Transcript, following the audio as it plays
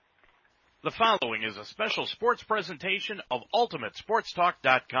The following is a special sports presentation of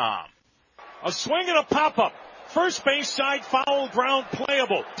UltimateSportsTalk.com. A swing and a pop-up. First base side foul ground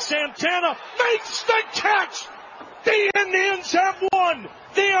playable. Santana makes the catch! The Indians have won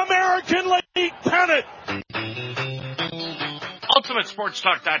the American League pennant!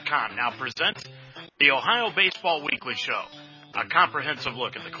 UltimateSportsTalk.com now presents the Ohio Baseball Weekly Show, a comprehensive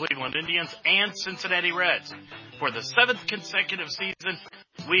look at the Cleveland Indians and Cincinnati Reds. For the seventh consecutive season,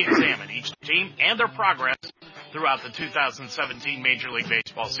 we examine each team and their progress throughout the 2017 Major League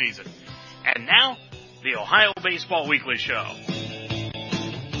Baseball season. And now, the Ohio Baseball Weekly Show.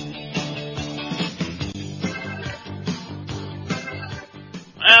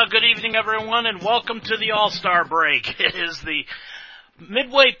 Well, good evening, everyone, and welcome to the All-Star break. It is the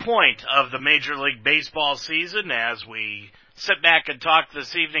midway point of the Major League Baseball season as we sit back and talk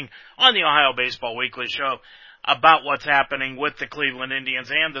this evening on the Ohio Baseball Weekly Show about what's happening with the Cleveland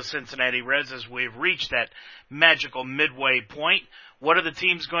Indians and the Cincinnati Reds as we've reached that magical midway point. What are the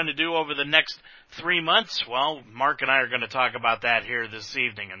teams going to do over the next 3 months? Well, Mark and I are going to talk about that here this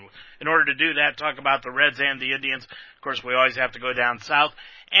evening. And in order to do that, talk about the Reds and the Indians, of course, we always have to go down south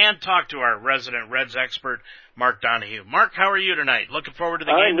and talk to our resident Reds expert, Mark Donahue. Mark, how are you tonight? Looking forward to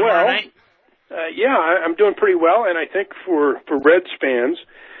the game tomorrow night? Yeah, I'm doing pretty well, and I think for Reds fans,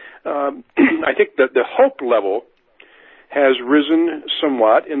 I think that the hope level has risen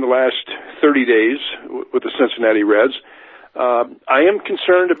somewhat in the last 30 days with the Cincinnati Reds. I am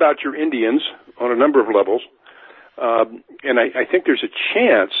concerned about your Indians on a number of levels, and I think there's a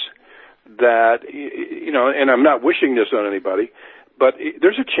chance that, you know, and I'm not wishing this on anybody, but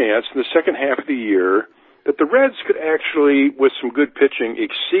there's a chance in the second half of the year that the Reds could actually, with some good pitching,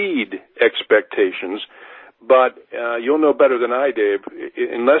 exceed expectations. But you'll know better than I, Dave,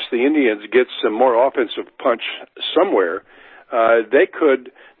 unless the Indians get some more offensive punch somewhere, they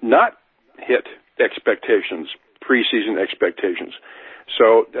could not hit expectations, preseason expectations.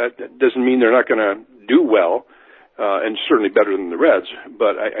 So that doesn't mean they're not going to do well, and certainly better than the Reds.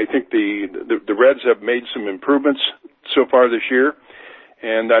 But I think the Reds have made some improvements so far this year,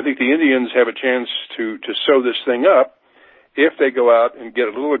 and I think the Indians have a chance to sew this thing up if they go out and get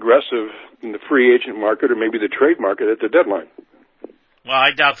a little aggressive in the free agent market or maybe the trade market at the deadline. Well,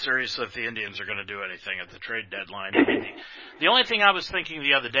 I doubt seriously if the Indians are going to do anything at the trade deadline. I mean, the only thing I was thinking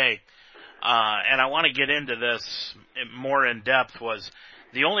the other day, and I want to get into this more in depth, was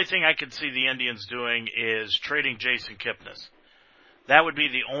the only thing I could see the Indians doing is trading Jason Kipnis. That would be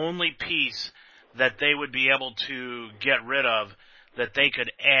the only piece that they would be able to get rid of that they could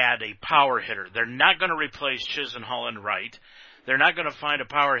add a power hitter. They're not going to replace Chisenhall in right. They're not going to find a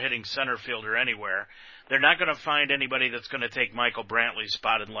power-hitting center fielder anywhere. They're not going to find anybody that's going to take Michael Brantley's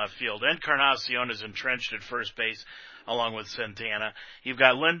spot in left field. Encarnacion is entrenched at first base along with Santana. You've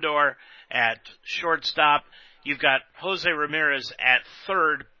got Lindor at shortstop. You've got Jose Ramirez at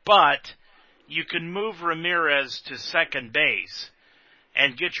third, but you can move Ramirez to second base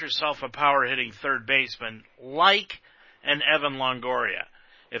and get yourself a power-hitting third baseman like an Evan Longoria.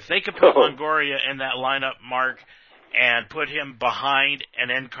 If they could put Longoria in that lineup, Mark, and put him behind an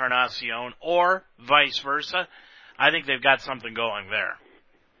Encarnacion or vice versa, I think they've got something going there.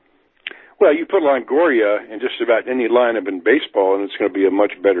 Well, you put Longoria in just about any lineup in baseball, and it's going to be a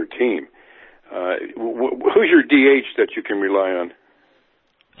much better team. Who's your DH that you can rely on?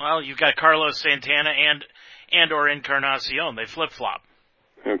 Well, you've got Carlos Santana and or Encarnacion. They flip-flop.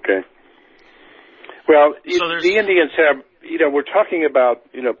 Okay. Well, so the Indians have, we're talking about,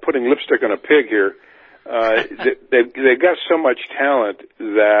 putting lipstick on a pig here. They've got so much talent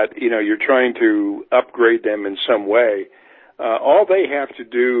that, you're trying to upgrade them in some way. All they have to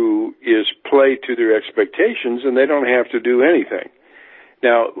do is play to their expectations, and they don't have to do anything.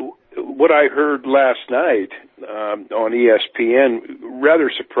 Now, what I heard last night on ESPN rather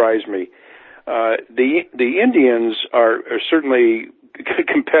surprised me. The Indians are certainly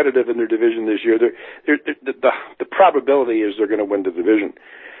competitive in their division this year. The probability is they're going to win the division.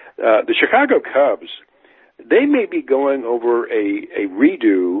 The Chicago Cubs, they may be going over a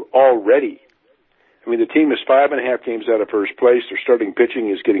redo already. I mean, the team is 5.5 games out of first place. Their starting pitching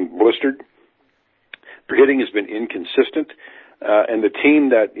is getting blistered. Their hitting has been inconsistent. And the team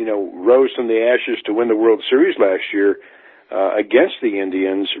that, rose from the ashes to win the World Series last year against the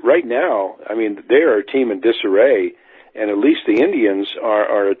Indians, right now, I mean, they are a team in disarray. And at least the Indians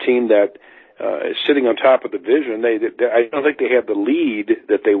are a team that is sitting on top of the division. I don't think they have the lead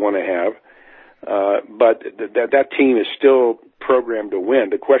that they want to have, but that team is still programmed to win.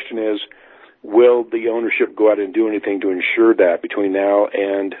 The question is, will the ownership go out and do anything to ensure that between now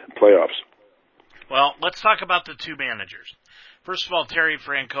and playoffs? Well, let's talk about the two managers. First of all, Terry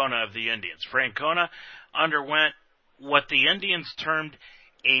Francona of the Indians. Francona underwent what the Indians termed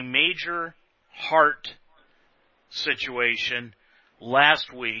a major heart situation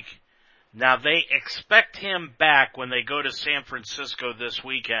last week. Now, they expect him back when they go to San Francisco this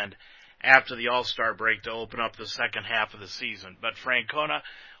weekend after the All-Star break to open up the second half of the season. But Francona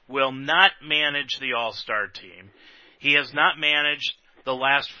will not manage the All-Star team. He has not managed the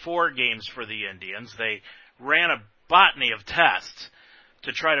last 4 games for the Indians. They ran a botany of tests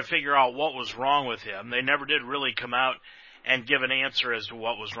to try to figure out what was wrong with him. They never did really come out and give an answer as to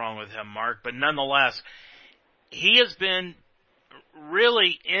what was wrong with him, Mark. But nonetheless, he has been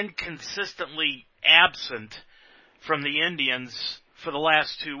really inconsistently absent from the Indians for the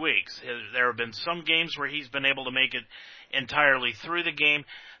last 2 weeks. There have been some games where he's been able to make it entirely through the game.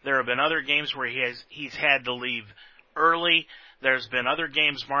 There have been other games where he's had to leave early. There's been other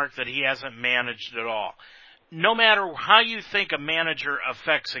games, Mark, that he hasn't managed at all. No matter how you think a manager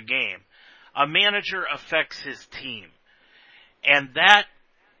affects a game, a manager affects his team. And that,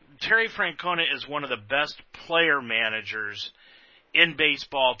 Terry Francona is one of the best player managers in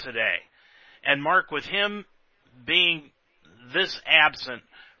baseball today. And Mark, with him being this absent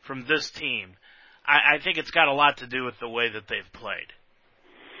from this team, I think it's got a lot to do with the way that they've played.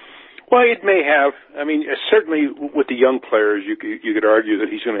 Well, it may have. I mean, certainly with the young players, you could argue that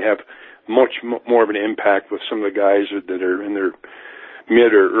he's going to have much more of an impact with some of the guys that are in their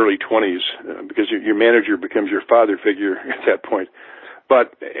mid or early 20s, because your manager becomes your father figure at that point.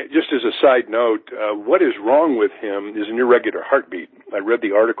 But just as a side note, what is wrong with him is an irregular heartbeat. I read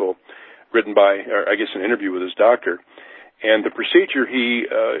the article written by, or I guess an interview with his doctor, and the procedure he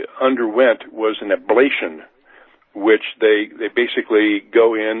underwent was an ablation, which they basically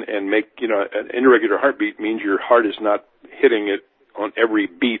go in and make, an irregular heartbeat means your heart is not hitting it on every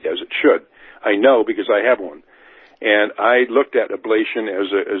beat as it should. I know because I have one. And I looked at ablation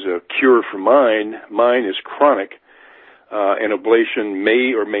as a cure for mine. Mine is chronic, and ablation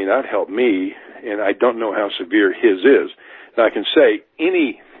may or may not help me, and I don't know how severe his is. Now I can say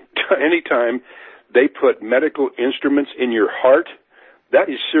any time they put medical instruments in your heart, that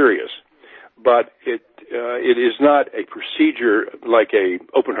is serious. But it is not a procedure like a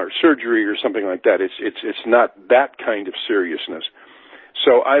open heart surgery or something like that. It's not that kind of seriousness.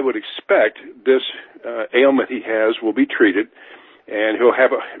 So I would expect this ailment he has will be treated, and he'll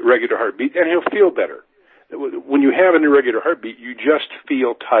have a regular heartbeat, and he'll feel better. When you have an irregular heartbeat, you just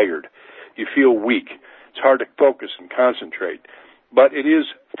feel tired. You feel weak. It's hard to focus and concentrate. But it is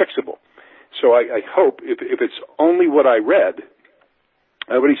fixable. So I hope, if it's only what I read,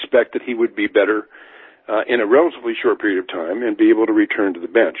 I would expect that he would be better in a relatively short period of time and be able to return to the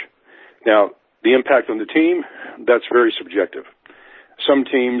bench. Now, the impact on the team, that's very subjective. Some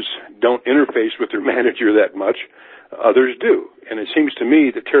teams don't interface with their manager that much. Others do. And it seems to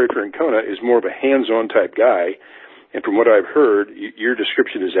me that Terry Francona is more of a hands-on type guy. And from what I've heard, your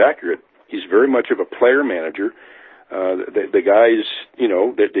description is accurate. He's very much of a player manager. The guys,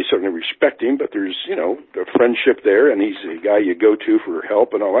 they certainly respect him, but there's, a friendship there, and he's a guy you go to for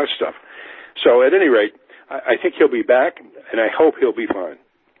help and all that stuff. So at any rate, I think he'll be back, and I hope he'll be fine.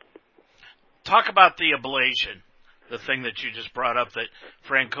 Talk about the ablation, the thing that you just brought up that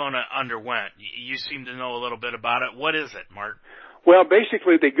Francona underwent. You seem to know a little bit about it. What is it, Mark? Well,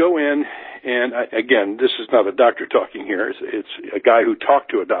 basically, they go in, and again, this is not a doctor talking here. It's a guy who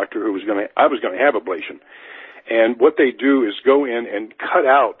talked to a doctor who I was going to have ablation. And what they do is go in and cut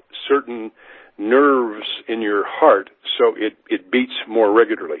out certain nerves in your heart so it beats more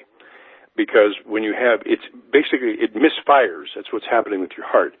regularly. Because when you have, it misfires. That's what's happening with your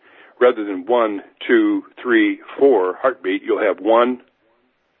heart. Rather than 1, 2, 3, 4 heartbeat, you'll have 1,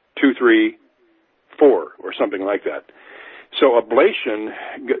 2, 3, 4 or something like that. So ablation,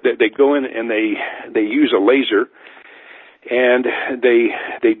 they go in and they use a laser, and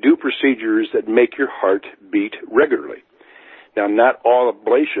they do procedures that make your heart beat regularly. Now, not all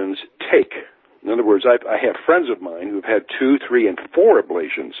ablations take. In other words, I have friends of mine who've had 2, 3, and 4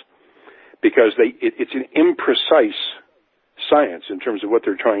 ablations because it's an imprecise science in terms of what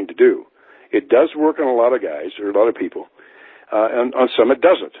they're trying to do. It does work on a lot of guys or a lot of people. And on some it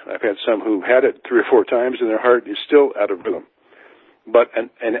doesn't. I've had some who had it 3 or 4 times and their heart is still out of rhythm. But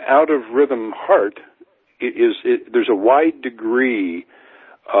an out of rhythm heart there's a wide degree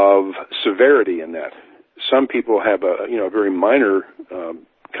of severity in that. Some people have a very minor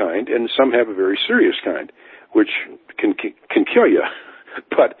kind, and some have a very serious kind, which can kill you.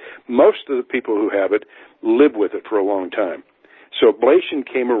 But most of the people who have it live with it for a long time. So ablation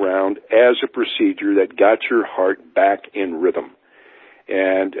came around as a procedure that got your heart back in rhythm.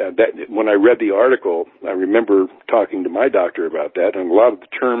 And that when I read the article, I remember talking to my doctor about that, and a lot of the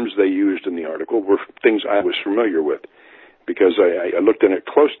terms they used in the article were things I was familiar with, because I looked at it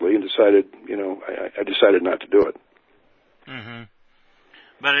closely and decided, I decided not to do it. Mm-hmm.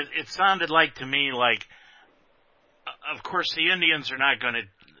 But it sounded like to me like, of course, the Indians are not going to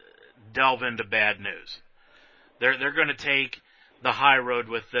delve into bad news. They're going to take the high road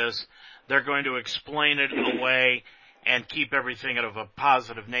with this. They're going to explain it away and keep everything of a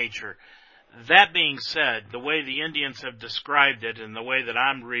positive nature. That being said, the way the Indians have described it and the way that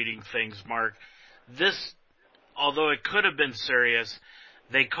I'm reading things, Mark, this, although it could have been serious,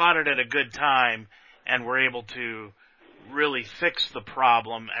 they caught it at a good time and were able to really fix the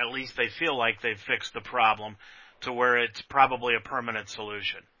problem. At least they feel like they've fixed the problem to where it's probably a permanent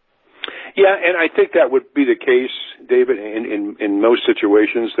solution. Yeah, and I think that would be the case, David, in most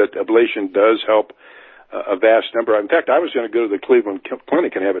situations, that ablation does help a vast number. In fact, I was going to go to the Cleveland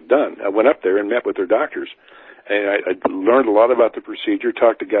Clinic and have it done. I went up there and met with their doctors, and I learned a lot about the procedure,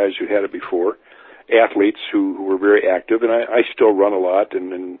 talked to guys who had it before, athletes who were very active, and I still run a lot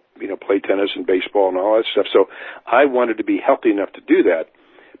and play tennis and baseball and all that stuff. So I wanted to be healthy enough to do that.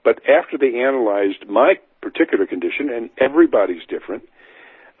 But after they analyzed my particular condition, and everybody's different,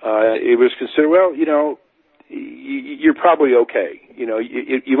 it was considered, well, you're probably okay.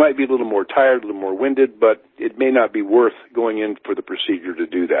 You might be a little more tired, a little more winded, but it may not be worth going in for the procedure to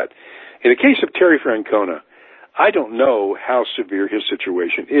do that. In the case of Terry Francona, I don't know how severe his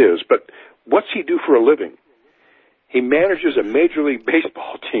situation is, but what's he do for a living? He manages a Major League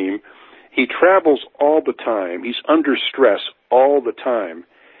Baseball team. He travels all the time. He's under stress all the time.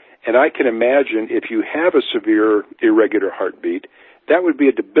 And I can imagine if you have a severe irregular heartbeat, that would be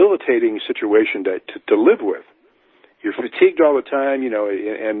a debilitating situation to live with. You're fatigued all the time,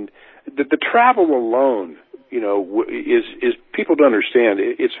 and the travel alone, is people don't understand.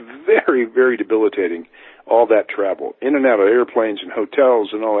 It's very, very debilitating, all that travel, in and out of airplanes and hotels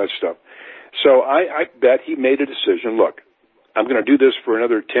and all that stuff. So I bet he made a decision, look, I'm going to do this for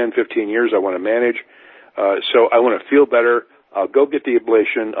another 10, 15 years. I want to manage, so I want to feel better. I'll go get the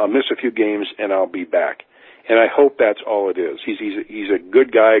ablation. I'll miss a few games, and I'll be back. And I hope that's all it is. He's a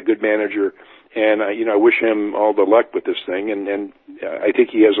good guy, a good manager, and I wish him all the luck with this thing. And I think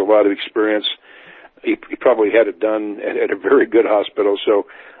he has a lot of experience. He probably had it done at a very good hospital, so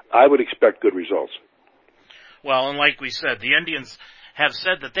I would expect good results. Well, and like we said, the Indians have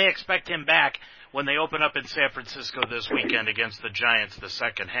said that they expect him back when they open up in San Francisco this weekend against the Giants, the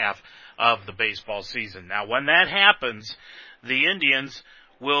second half of the baseball season. Now, when that happens, the Indians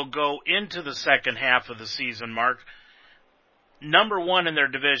will go into the second half of the season, Mark, number one in their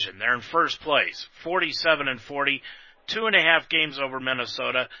division. They're in first place, 47-40, 2.5 games over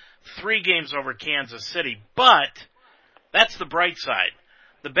Minnesota, 3 games over Kansas City. But that's the bright side.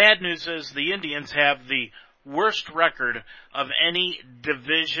 The bad news is the Indians have the worst record of any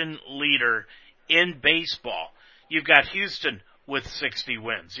division leader in baseball. You've got Houston with 60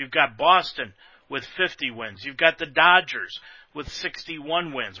 wins. You've got Boston with 50 wins. You've got the Dodgers with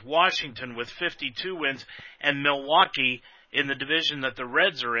 61 wins, Washington with 52 wins, and Milwaukee in the division that the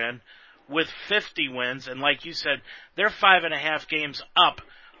Reds are in with 50 wins. And like you said, they're 5.5 games up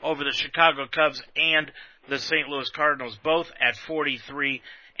over the Chicago Cubs and the St. Louis Cardinals, both at 43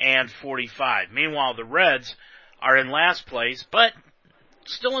 and 45. Meanwhile, the Reds are in last place, but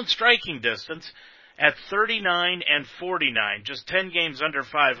still in striking distance at 39 and 49, just 10 games under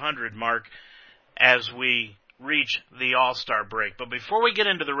 500, Mark, as we reach the All-Star break. But before we get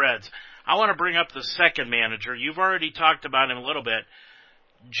into the Reds, I want to bring up the second manager. You've already talked about him a little bit,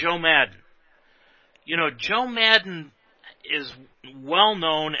 Joe Maddon. Joe Maddon is well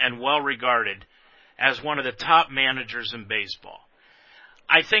known and well regarded as one of the top managers in baseball.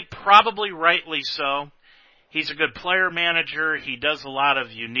 I think probably rightly so. He's a good player manager. He does a lot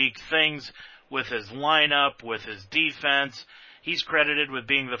of unique things with his lineup, with his defense. He's credited with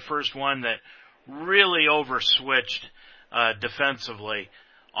being the first one that really overswitched defensively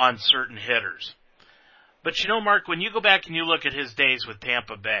on certain hitters. But Mark, when you go back and you look at his days with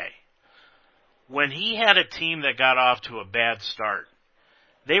Tampa Bay, when he had a team that got off to a bad start,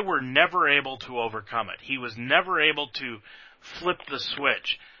 they were never able to overcome it. He was never able to flip the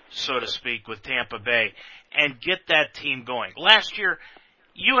switch, so to speak, with Tampa Bay and get that team going. Last year,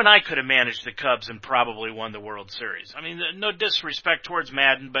 you and I could have managed the Cubs and probably won the World Series. I mean, no disrespect towards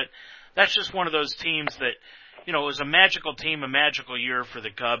Maddon, but that's just one of those teams that, it was a magical team, a magical year for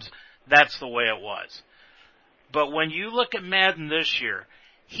the Cubs. That's the way it was. But when you look at Maddon this year,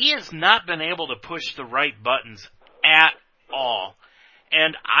 he has not been able to push the right buttons at all.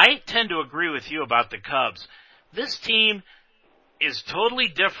 And I tend to agree with you about the Cubs. This team is totally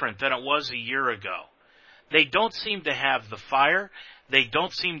different than it was a year ago. They don't seem to have the fire. They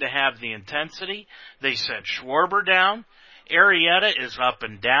don't seem to have the intensity. They sent Schwarber down. Arrieta is up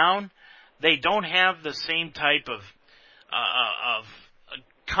and down. They don't have the same type of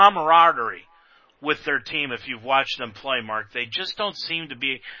camaraderie with their team if you've watched them play, Mark. They just don't seem to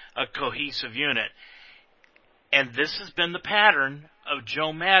be a cohesive unit. And this has been the pattern of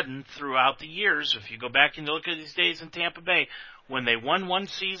Joe Maddon throughout the years. If you go back and look at his days in Tampa Bay, when they won one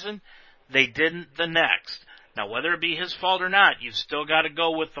season, they didn't the next. Now, whether it be his fault or not, you've still got to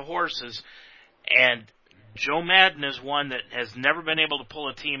go with the horses. And Joe Maddon is one that has never been able to pull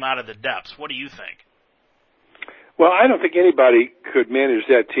a team out of the depths. What do you think? Well, I don't think anybody could manage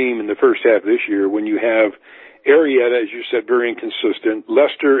that team in the first half of this year when you have Arrieta, as you said, very inconsistent.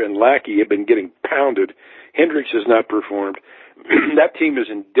 Lester and Lackey have been getting pounded. Hendricks has not performed. That team is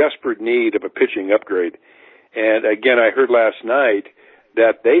in desperate need of a pitching upgrade. And again, I heard last night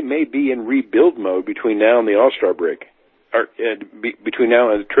that they may be in rebuild mode between now and the All-Star break, or between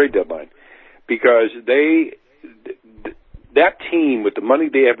now and the trade deadline, because that team, with the money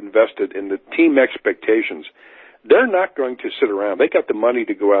they have invested and the team expectations, they're not going to sit around. They got the money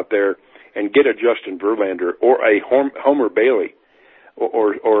to go out there and get a Justin Verlander or a Homer Bailey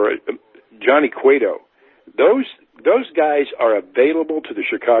or Johnny Cueto. Those guys are available to the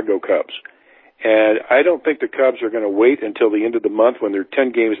Chicago Cubs. And I don't think the Cubs are going to wait until the end of the month when they're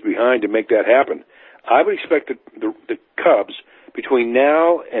 10 games behind to make that happen. I would expect the Cubs between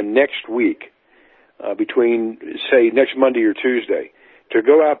now and next week, between, say, next Monday or Tuesday, to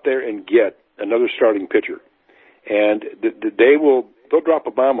go out there and get another starting pitcher. And they'll drop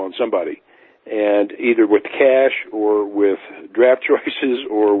a bomb on somebody, and either with cash or with draft choices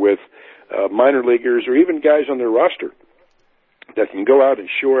or with minor leaguers or even guys on their roster that can go out and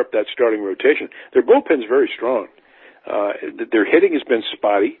shore up that starting rotation. Their bullpen's very strong. Their hitting has been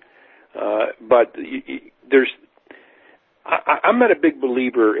spotty, but I'm not a big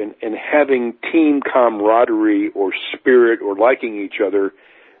believer in having team camaraderie or spirit or liking each other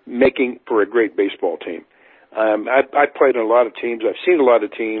making for a great baseball team. I played on a lot of teams. I've seen a lot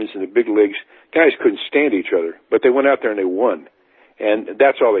of teams in the big leagues. Guys couldn't stand each other, but they went out there and they won. And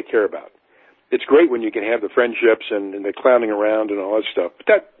that's all they care about. It's great when you can have the friendships and the clowning around and all that stuff.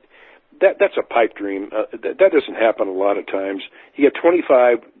 But that's a pipe dream. That doesn't happen a lot of times. You get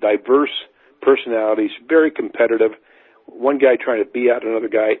 25 diverse personalities, very competitive. One guy trying to beat out another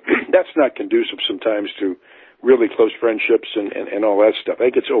guy. That's not conducive sometimes to really close friendships and all that stuff. I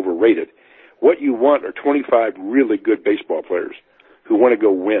think it's overrated. What you want are 25 really good baseball players who want to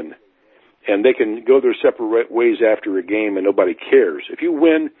go win. And they can go their separate ways after a game and nobody cares. If you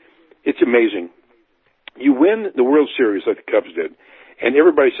win, it's amazing. You win the World Series like the Cubs did, and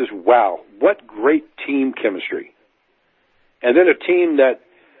everybody says, wow, what great team chemistry. And then a team that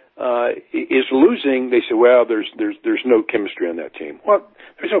is losing, they say, well, there's no chemistry on that team. Well,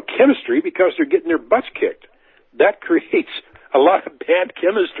 there's no chemistry because they're getting their butts kicked. That creates a lot of bad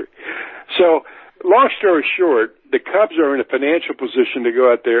chemistry. So, long story short, the Cubs are in a financial position to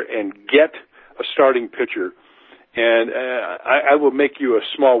go out there and get a starting pitcher. And I will make you a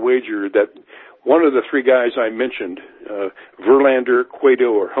small wager that one of the three guys I mentioned, Verlander,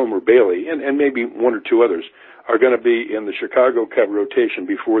 Cueto, or Homer Bailey, and maybe one or two others, are going to be in the Chicago Cub rotation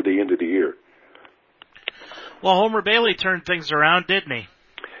before the end of the year. Well, Homer Bailey turned things around, didn't he?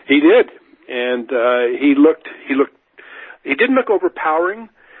 He did, and he didn't look overpowering,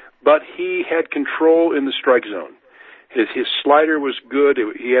 but he had control in the strike zone. His slider was good.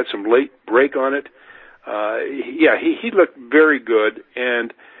 He had some late break on it. He looked very good.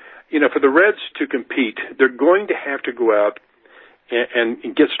 And, for the Reds to compete, they're going to have to go out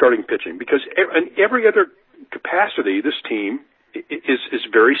and get starting pitching because in every other capacity, this team is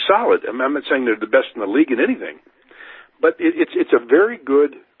very solid. I'm not saying they're the best in the league in anything, but it's a very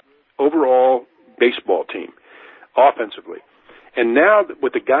good overall baseball team offensively. And now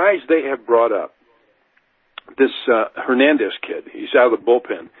with the guys they have brought up, this Hernandez kid, he's out of the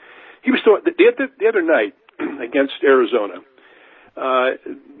bullpen. He was still the other night against Arizona.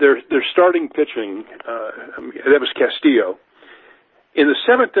 Their starting pitching, that was Castillo. In the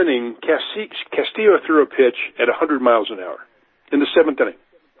seventh inning, Castillo threw a pitch at 100 miles an hour. In the seventh inning.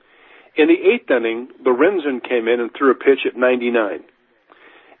 In the eighth inning, Lorenzen came in and threw a pitch at 99.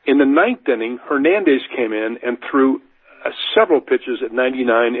 In the ninth inning, Hernandez came in and threw several pitches at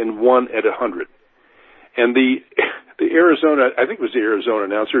 99 and one at 100. And the Arizona, I think it was the Arizona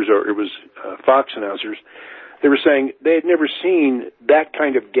announcers or it was Fox announcers, they were saying they had never seen that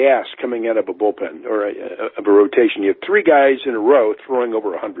kind of gas coming out of a bullpen or of a rotation. You have three guys in a row throwing over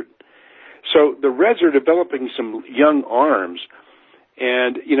 100. So the Reds are developing some young arms,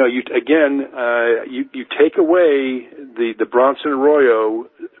 And, you take away the Bronson Arroyo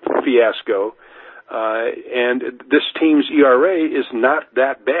fiasco, and this team's ERA is not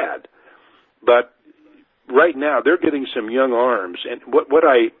that bad. But right now they're getting some young arms, and what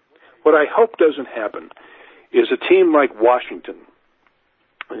I hope doesn't happen is a team like Washington.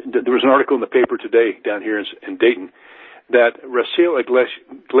 There was an article in the paper today down here in Dayton that Raisel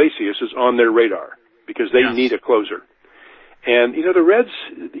Iglesias is on their radar because they need a closer. And, the Reds,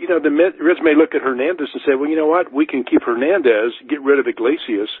 the Reds may look at Hernandez and say, well, you know what? We can keep Hernandez, get rid of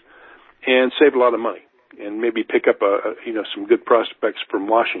Iglesias, and save a lot of money, and maybe pick up some good prospects from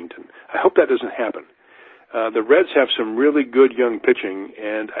Washington. I hope that doesn't happen. The Reds have some really good young pitching,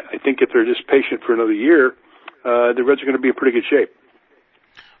 and I think if they're just patient for another year, the Reds are going to be in pretty good shape.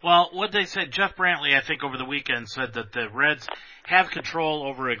 Well, what they said, Jeff Brantley, I think over the weekend said that the Reds have control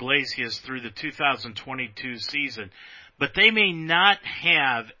over Iglesias through the 2022 season, but they may not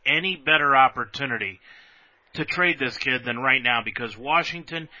have any better opportunity to trade this kid than right now because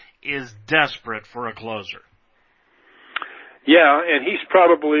Washington is desperate for a closer. Yeah, and he's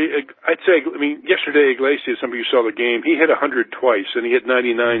probably, yesterday Iglesias, some of you saw the game, he hit 100 twice and he hit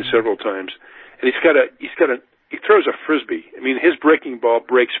 99 several times. And he throws a frisbee. His breaking ball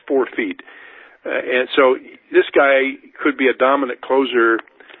breaks 4 feet. And so this guy could be a dominant closer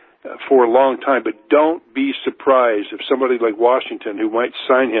for a long time, but don't be surprised if somebody like Washington, who might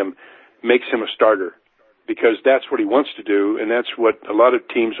sign him, makes him a starter, because that's what he wants to do, and that's what a lot of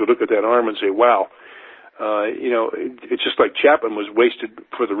teams would look at that arm and say, wow, it's just like Chapman was wasted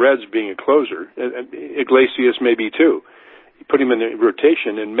for the Reds being a closer. Iglesias maybe too. You put him in the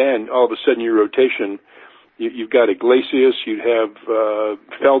rotation, and man, all of a sudden your rotation, you've got Iglesias, you have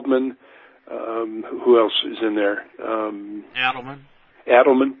Feldman, who else is in there? Adelman.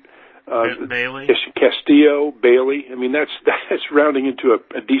 Bailey. Castillo, Bailey. That's rounding into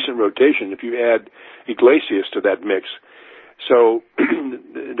a decent rotation if you add Iglesias to that mix. So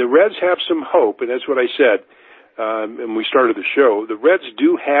the Reds have some hope, and that's what I said when we started the show. The Reds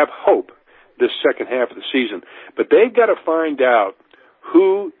do have hope this second half of the season, but they've got to find out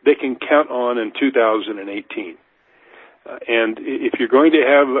who they can count on in 2018. And if you're going to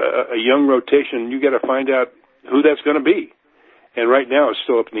have a young rotation, you got to find out who that's going to be. And right now it's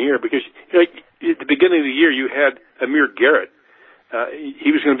still up in the air because at the beginning of the year you had Amir Garrett. He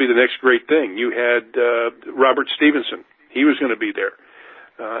was going to be the next great thing. You had Robert Stevenson. He was going to be there.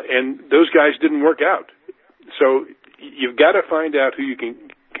 And those guys didn't work out. So you've got to find out who you can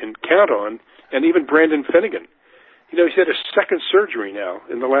count on, and even Brandon Finnegan. He's had a second surgery now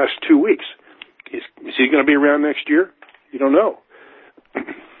in the last 2 weeks. Is he going to be around next year? You don't know.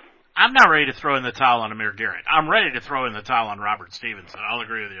 I'm not ready to throw in the towel on Amir Garrett. I'm ready to throw in the towel on Robert Stevenson. I'll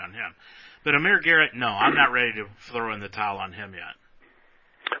agree with you on him. But Amir Garrett, no, I'm not ready to throw in the towel on him yet.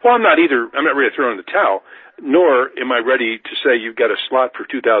 Well, I'm not either. I'm not ready to throw in the towel, nor am I ready to say you've got a slot for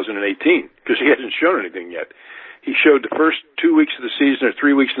 2018, because he hasn't shown anything yet. He showed the first 2 weeks of the season or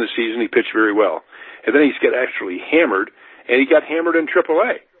 3 weeks in the season, he pitched very well. And then he's got actually hammered, and he got hammered in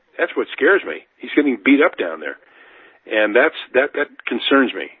AAA. That's what scares me. He's getting beat up down there. And that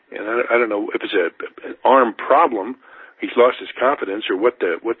concerns me. And I don't know if it's an arm problem, he's lost his confidence, or what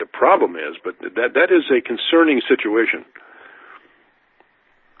the problem is, but that is a concerning situation.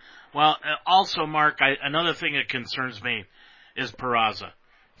 Well, also, Mark, another thing that concerns me is Peraza.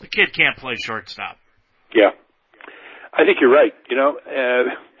 The kid can't play shortstop. Yeah. I think you're right.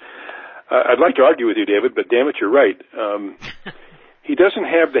 I'd like to argue with you, David, but damn it, you're right. He doesn't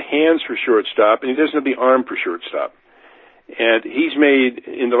have the hands for shortstop, and he doesn't have the arm for shortstop. And he's made,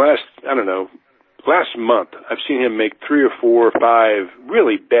 in the last month, I've seen him make 3 or 4 or 5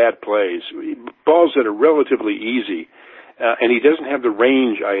 really bad plays, balls that are relatively easy, and he doesn't have the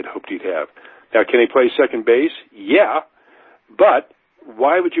range I had hoped he'd have. Now, can he play second base? Yeah, but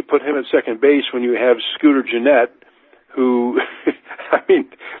why would you put him at second base when you have Scooter Gennett, who,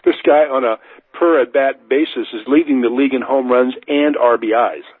 this guy on a per-at-bat basis is leading the league in home runs and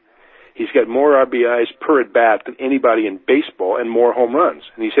RBIs. He's got more RBIs per at-bat than anybody in baseball and more home runs.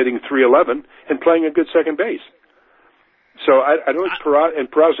 And he's hitting .311 and playing a good second base. So I don't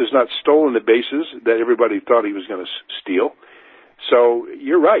think Peraza has not stolen the bases that everybody thought he was going to steal. So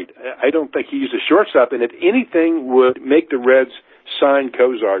you're right. I don't think he's a shortstop. And if anything would make the Reds sign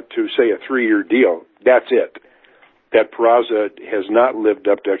Cozart to, say, a 3-year deal, that's it. That Peraza has not lived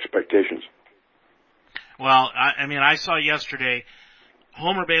up to expectations. Well, I saw yesterday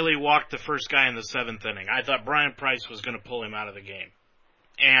Homer Bailey walked the first guy in the 7th inning. I thought Brian Price was going to pull him out of the game.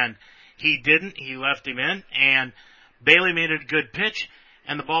 And he didn't. He left him in, and Bailey made a good pitch,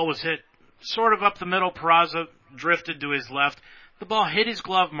 and the ball was hit sort of up the middle. Peraza drifted to his left. The ball hit his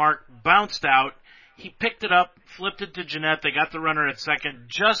glove mark, bounced out. He picked it up, flipped it to Jeanette. They got the runner at second,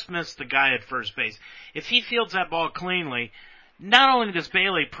 just missed the guy at first base. If he fields that ball cleanly, not only does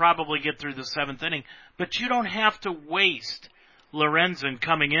Bailey probably get through the seventh inning, but you don't have to waste Lorenzen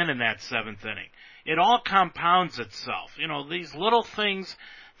coming in that seventh inning. It all compounds itself. You know, these little things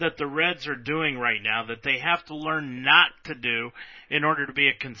that the Reds are doing right now that they have to learn not to do in order to be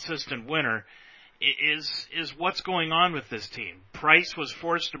a consistent winner is what's going on with this team. Price was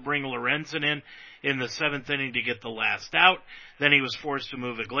forced to bring Lorenzen in the seventh inning to get the last out. Then he was forced to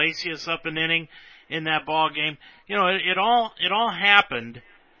move Iglesias up an inning in that ball game. You know, it all happened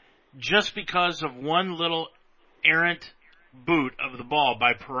just because of one little errant boot of the ball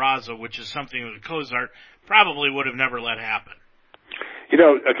by Peraza, which is something that Cozart probably would have never let happen. You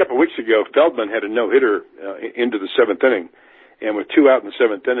know, a couple of weeks ago, Feldman had a no-hitter into the seventh inning. And with 2 out in the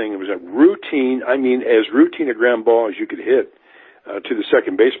seventh inning, it was a routine, as routine a ground ball as you could hit to the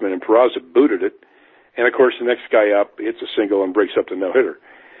second baseman, and Peraza booted it. And, of course, the next guy up hits a single and breaks up the no-hitter.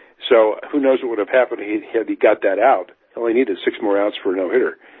 So who knows what would have happened had he got that out. He only needed 6 more outs for a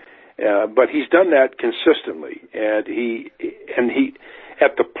no-hitter. But he's done that consistently. And he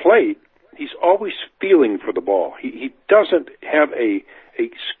at the plate, he's always feeling for the ball. He doesn't have a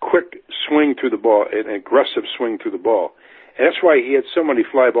quick swing through the ball, an aggressive swing through the ball. And that's why he had so many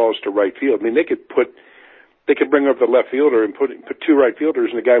fly balls to right field. I mean, they could bring up the left fielder and put 2 right fielders,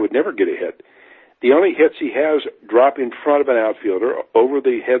 and the guy would never get a hit. The only hits he has drop in front of an outfielder over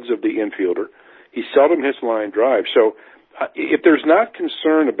the heads of the infielder. He seldom hits line drive. So if there's not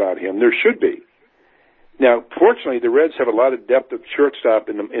concern about him, there should be. Now, fortunately, the Reds have a lot of depth at shortstop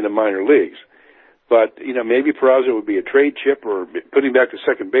in the minor leagues. But, you know, maybe Peraza would be a trade chip or put him back to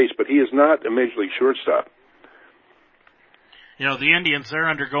second base, but he is not a major league shortstop. You know, the Indians, they're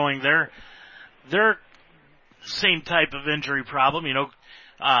undergoing their same type of injury problem. You know,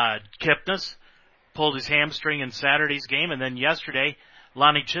 Kipnis pulled his hamstring in Saturday's game, and then yesterday,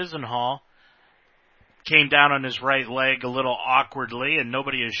 Lonnie Chisenhall came down on his right leg a little awkwardly, and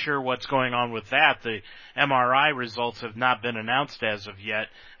nobody is sure what's going on with that. The MRI results have not been announced as of yet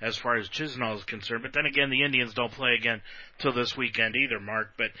as far as Chisenhall is concerned. But then again, the Indians don't play again till this weekend either, Mark.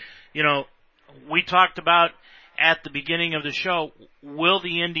 But, you know, we talked about at the beginning of the show, will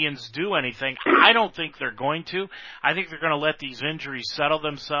the Indians do anything? I don't think they're going to. I think they're going to let these injuries settle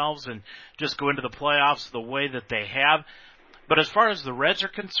themselves and just go into the playoffs the way that they have. But as far as the Reds are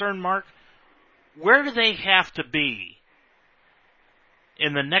concerned, Mark, where do they have to be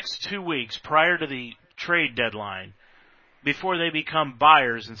in the next 2 weeks prior to the trade deadline before they become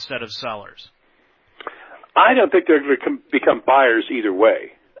buyers instead of sellers? I don't think they're going to become buyers either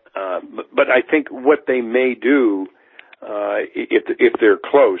way. But I think what they may do, if they're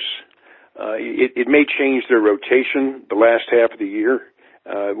close, it may change their rotation the last half of the year,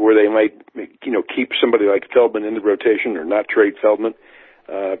 where they might, keep somebody like Feldman in the rotation or not trade Feldman,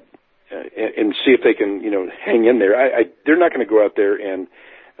 and see if they can, hang in there. They're not going to go out there and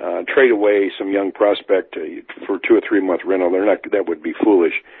trade away some young prospect for 2 or 3 month rental. That would be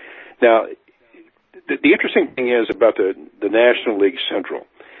foolish. Now, the interesting thing is about the National League Central.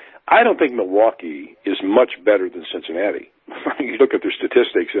 I don't think Milwaukee is much better than Cincinnati. You look at their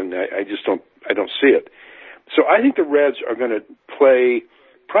statistics, and I don't see it. So I think the Reds are going to play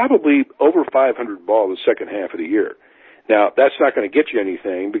probably over 500 ball the second half of the year. Now, that's not going to get you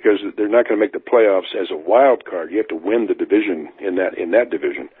anything because they're not going to make the playoffs as a wild card. You have to win the division in that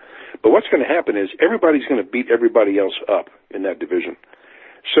division. But what's going to happen is everybody's going to beat everybody else up in that division.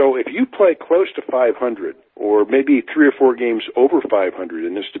 So if you play close to 500 or maybe 3 or 4 games over 500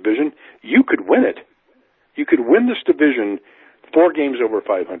 in this division, you could win it. You could win this division 4 games over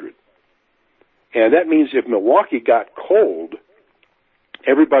 500. And that means if Milwaukee got cold,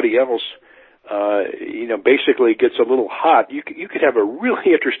 everybody else, basically gets a little hot. You could have a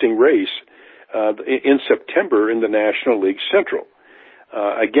really interesting race in September in the National League Central.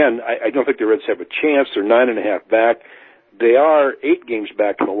 Again, I don't think the Reds have a chance. They're 9.5 back. They are 8 games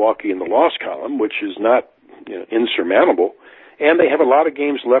back to Milwaukee in the loss column, which is not insurmountable. And they have a lot of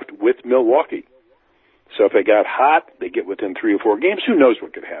games left with Milwaukee. So if they got hot, they get within 3 or 4 games. Who knows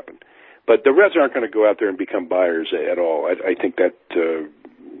what could happen? But the Reds aren't going to go out there and become buyers at all. I think that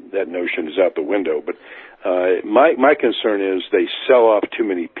that notion is out the window. But my concern is they sell off too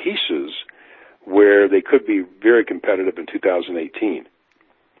many pieces where they could be very competitive in 2018.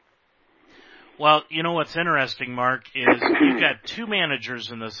 Well, you know what's interesting, Mark, is you've got 2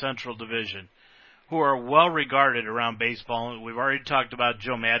 managers in the Central Division who are well regarded around baseball. We've already talked about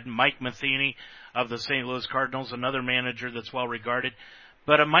Joe Madden, Mike Matheny of the St. Louis Cardinals, another manager that's well regarded.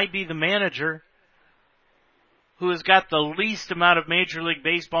 But it might be the manager who has got the least amount of Major League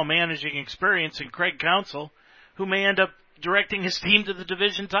Baseball managing experience in Craig Counsell, who may end up directing his team to the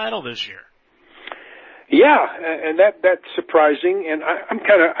division title this year. Yeah, and that's surprising, and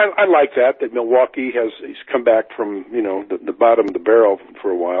I like that Milwaukee he's come back from, the bottom of the barrel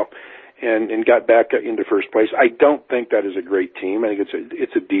for a while and got back into first place. I don't think that is a great team. I think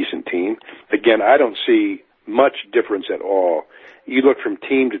it's a decent team. Again, I don't see much difference at all. You look from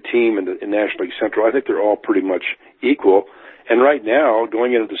team to team in National League Central, I think they're all pretty much equal. And right now,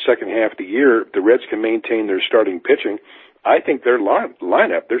 going into the second half of the year, if the Reds can maintain their starting pitching, I think their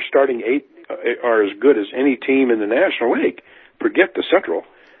lineup, their starting 8 are as good as any team in the National League. Forget the Central.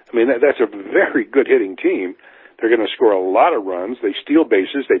 I mean, that's a very good hitting team. They're going to score a lot of runs. They steal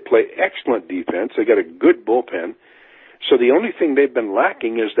bases. They play excellent defense. They got a good bullpen. So the only thing they've been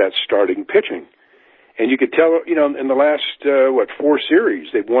lacking is that starting pitching. And you could tell, in the last, 4 series,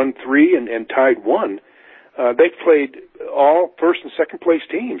 they've won 3 and tied 1. They've played all first and second place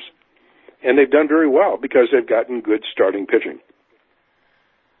teams. And they've done very well because they've gotten good starting pitching.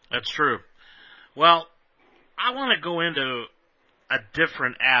 That's true. Well, I want to go into a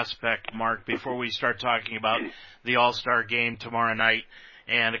different aspect, Mark, before we start talking about the All-Star Game tomorrow night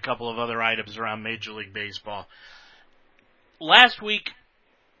and a couple of other items around Major League Baseball. Last week,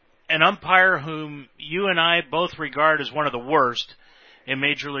 an umpire whom you and I both regard as one of the worst in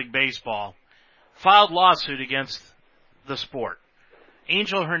Major League Baseball filed lawsuit against the sport.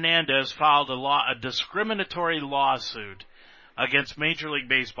 Angel Hernandez filed a discriminatory lawsuit against Major League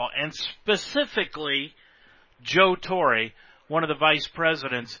Baseball, and specifically Joe Torre, one of the vice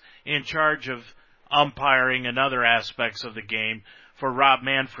presidents in charge of umpiring and other aspects of the game for Rob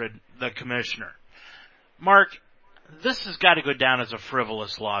Manfred, the commissioner. Mark, this has got to go down as a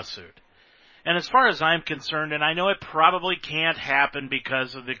frivolous lawsuit. And as far as I'm concerned, and I know it probably can't happen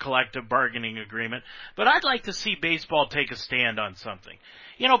because of the collective bargaining agreement, but I'd like to see baseball take a stand on something.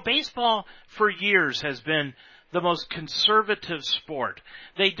 Baseball for years has been the most conservative sport.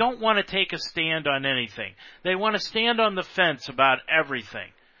 They don't want to take a stand on anything. They want to stand on the fence about everything.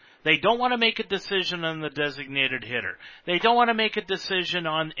 They don't want to make a decision on the designated hitter. They don't want to make a decision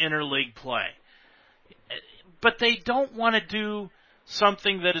on interleague play. But they don't want to do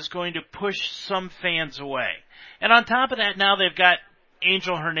something that is going to push some fans away. And on top of that, now they've got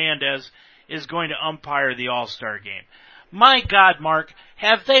Angel Hernandez is going to umpire the All-Star Game. My God, Mark,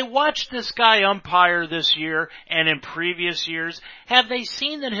 have they watched this guy umpire this year and in previous years? Have they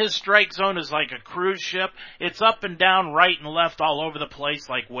seen that his strike zone is like a cruise ship? It's up and down, right and left, all over the place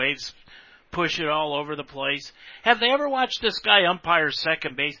like waves push it all over the place. Have they ever watched this guy umpire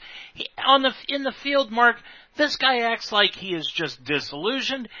second base? In the field, Mark, this guy acts like he is just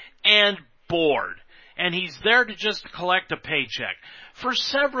disillusioned and bored, and he's there to just collect a paycheck. For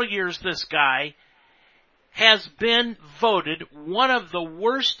several years, this guy has been voted one of the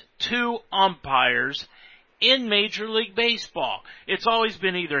worst 2 umpires in Major League Baseball. It's always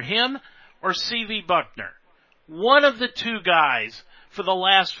been either him or C.V. Buckner. One of the 2 guys for the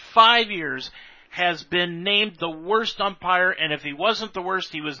last 5 years has been named the worst umpire, and if he wasn't the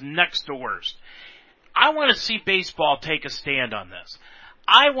worst, he was next to worst. I want to see baseball take a stand on this.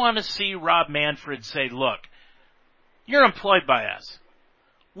 I want to see Rob Manfred say, look, you're employed by us.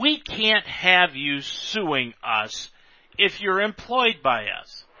 We can't have you suing us if you're employed by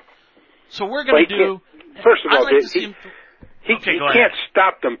us. So we're going to do... First of all, he can't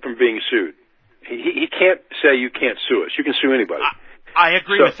stop them from being sued. He can't say you can't sue us. You can sue anybody. I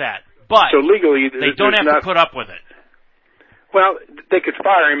agree with that. But so legally, they don't have to put up with it. Well, they could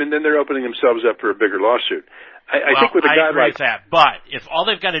fire him, and then they're opening themselves up for a bigger lawsuit. I think with a guy agree like with that. But if all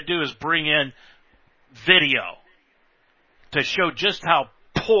they've got to do is bring in video to show just how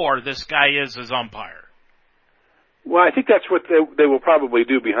poor this guy is as umpire. Well, I think that's what they will probably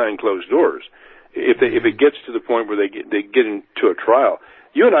do behind closed doors if it gets to the point where they get into a trial.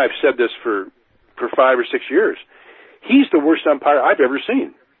 You and I have said this for 5 or 6 years. He's the worst umpire I've ever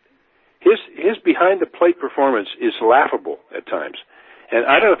seen. His behind the plate performance is laughable at times. And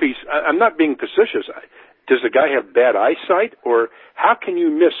I don't know if I'm not being facetious. Does the guy have bad eyesight, or how can you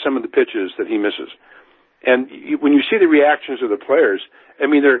miss some of the pitches that he misses? And when you see the reactions of the players, I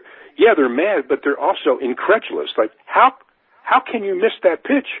mean, they're mad, but they're also incredulous. Like, how can you miss that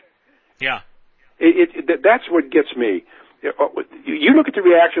pitch? Yeah. That's what gets me. You look at the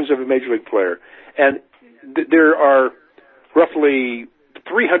reactions of a major league player, and there are roughly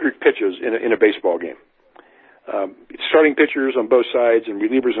 300 pitches in a baseball game. Starting pitchers on both sides and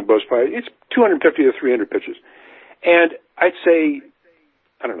relievers on both sides. It's 250 to 300 pitches. And I'd say,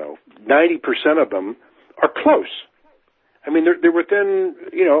 90% of them are close. I mean, they're within,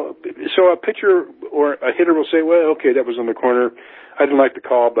 so a pitcher or a hitter will say, well, okay, that was on the corner. I didn't like the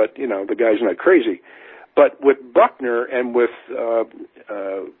call, but, the guy's not crazy. But with Buckner and with,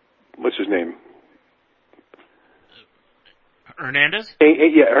 what's his name? Hernandez?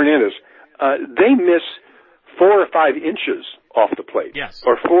 Yeah, Hernandez. They miss 4 or 5 inches off the plate. Yes.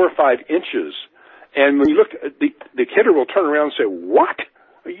 Or 4 or 5 inches. And when you look, the hitter will turn around and say, what?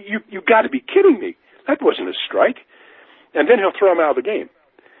 You got to be kidding me. That wasn't a strike. And then he'll throw him out of the game.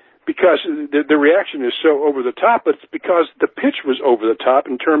 Because the reaction is so over the top, but it's because the pitch was over the top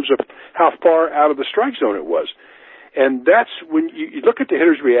in terms of how far out of the strike zone it was. And that's when you look at the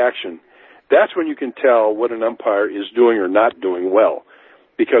hitter's reaction, that's when you can tell what an umpire is doing or not doing well.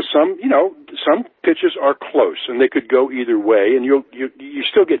 Because some pitches are close and they could go either way, and you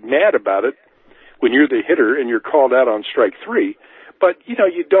still get mad about it when you're the hitter and you're called out on strike 3, but you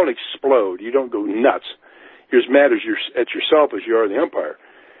don't explode, you don't go nuts. You're as mad at yourself as you are the umpire.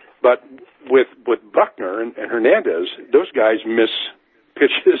 But with Buckner and Hernandez, those guys miss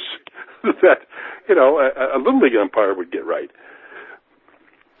pitches that a little league umpire would get right.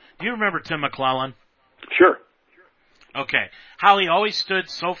 Do you remember Tim McClellan? Sure. Okay. How he always stood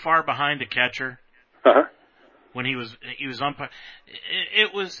so far behind the catcher. Uh-huh. When he was umpire.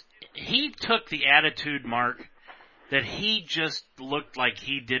 He took the attitude, Mark, that he just looked like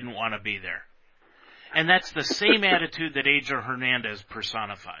he didn't want to be there. And that's the same attitude that Angel Hernandez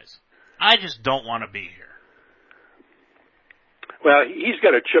personifies. I just don't want to be here. Well, he's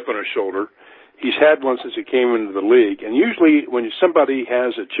got a chip on his shoulder. He's had one since he came into the league. And usually when somebody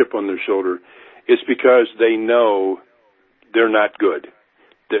has a chip on their shoulder, it's because they know they're not good.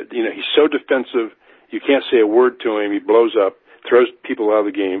 That, he's so defensive, you can't say a word to him. He blows up, throws people out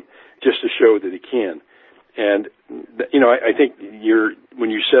of the game just to show that he can. And, I think when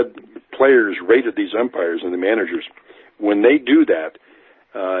you said players rated these umpires and the managers, when they do that,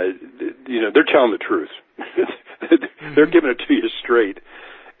 they're telling the truth. They're giving it to you straight.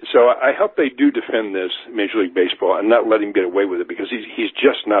 So I hope they do defend this Major League Baseball and not let him get away with it, because he's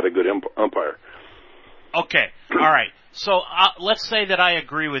just not a good umpire. Okay. All right. So let's say that I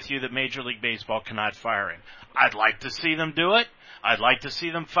agree with you that Major League Baseball cannot fire him. I'd like to see them do it. I'd like to see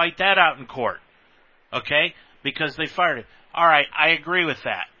them fight that out in court. Okay? Because they fired him. All right, I agree with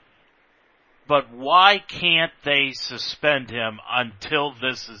that. But why can't they suspend him until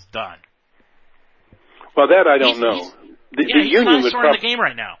this is done? Well, that I don't know. The union not scoring the game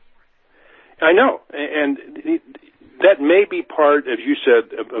right now. I know. And that may be part, as you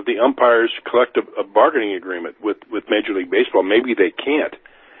said, of the umpires' collective bargaining agreement with Major League Baseball. Maybe they can't.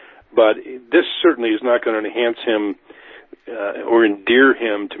 But this certainly is not going to enhance him or endear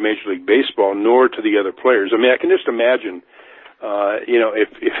him to Major League Baseball, nor to the other players. I mean, I can just imagine, if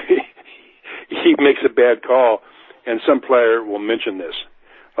he makes a bad call and some player will mention this.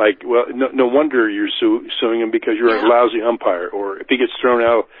 Like, well, no wonder you're suing him because you're a lousy umpire, or if he gets thrown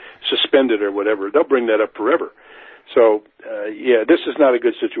out, suspended or whatever, they'll bring that up forever. So, this is not a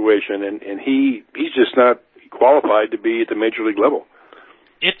good situation, and he's just not qualified to be at the Major League level.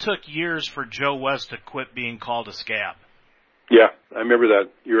 It took years for Joe West to quit being called a scab. Yeah, I remember that.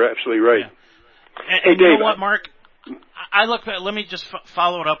 You're absolutely right. Yeah. And you know what, Mark? I look at, let me just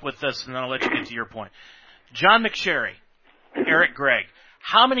follow it up with this, and then I'll let you get to your point. John McSherry, Eric Gregg,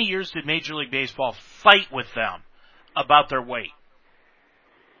 how many years did Major League Baseball fight with them about their weight?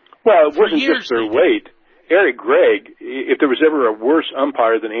 Well, it wasn't just their weight. Eric Gregg, if there was ever a worse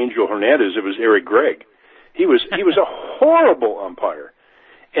umpire than Angel Hernandez, it was Eric Gregg. He was a horrible umpire,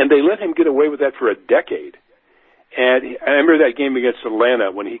 and they let him get away with that for a decade. And I remember that game against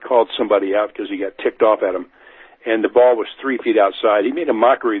Atlanta when he called somebody out because he got ticked off at him, and the ball was 3 feet outside. He made a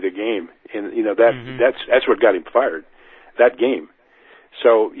mockery of the game, and that's what got him fired, that game.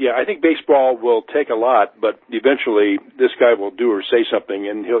 So I think baseball will take a lot, but eventually this guy will do or say something,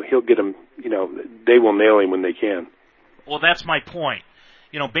 and he'll get him. They will nail him when they can. Well, that's my point.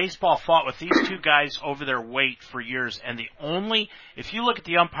 Baseball fought with these two guys over their weight for years, and if you look at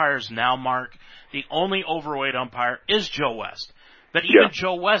the umpires now, Mark, the only overweight umpire is Joe West. But even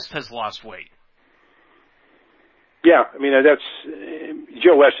Joe West has lost weight. Yeah, I mean,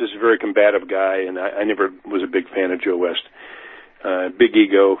 Joe West is a very combative guy, and I never was a big fan of Joe West. Big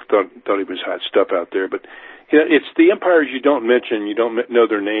ego, thought he was hot stuff out there. But it's the umpires you don't mention, you don't know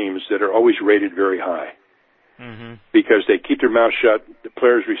their names, that are always rated very high. Mm-hmm. Because they keep their mouth shut, the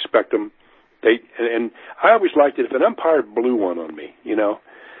players respect them. And I always liked it if an umpire blew one on me, he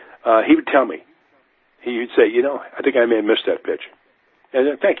would tell me. He would say, I think I may have missed that pitch.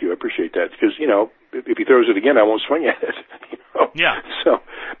 And thank you, I appreciate that, because, if he throws it again, I won't swing at it. Yeah. So,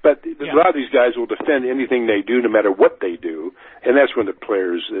 but a lot of these guys will defend anything they do, no matter what they do, and that's when the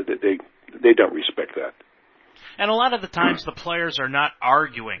players, they don't respect that. And a lot of the times the players are not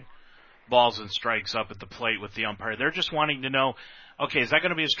arguing balls and strikes up at the plate with the umpire. They're just wanting to know, okay, is that going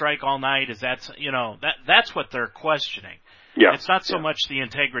to be a strike all night? Is that, that's what they're questioning. Yeah. It's not so much the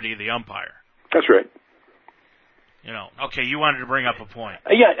integrity of the umpire. That's right. Okay, you wanted to bring up a point.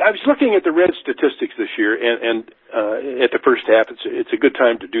 Yeah, I was looking at the Reds statistics this year, and at the first half, it's a good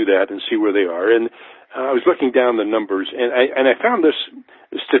time to do that and see where they are. And I was looking down the numbers, and I found this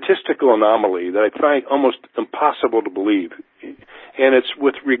statistical anomaly that I find almost impossible to believe. And it's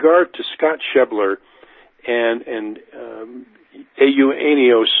with regard to Scott Schebler and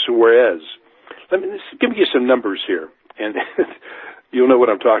Eugenio Suarez. Let me give you some numbers here, and you'll know what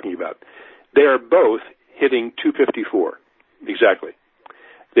I'm talking about. They are both hitting .254, exactly.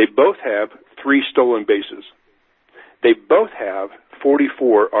 They both have 3 stolen bases. They both have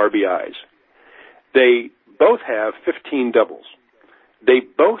 44 RBIs. They both have 15 doubles. They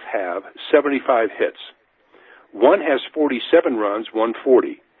both have 75 hits. One has 47 runs,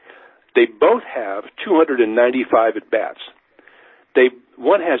 140. They both have 295 at-bats.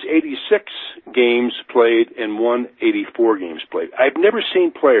 One has 86 games played and one 84 games played. I've never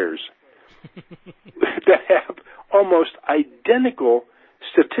seen players that have almost identical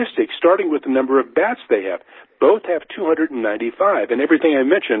statistics, starting with the number of bats they have. Both have 295, and everything I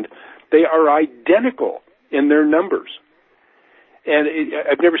mentioned, they are identical in their numbers. And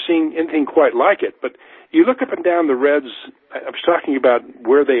I've never seen anything quite like it. But you look up and down the Reds, I was talking about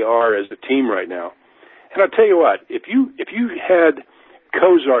where they are as a team right now. And I'll tell you what, if you had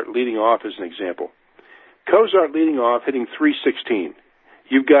Cozart leading off as an example, Cozart leading off hitting .316.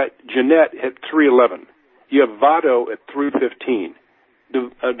 You've got Jeanette at .311. You have Votto at .315.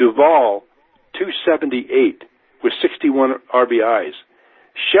 Duvall, .278 with 61 RBIs.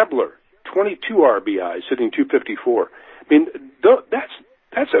 Schebler, 22 RBIs, hitting .254. I mean,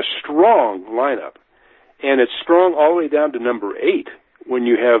 that's a strong lineup. And it's strong all the way down to number 8 when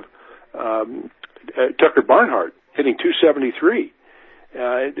you have Tucker Barnhart hitting .273.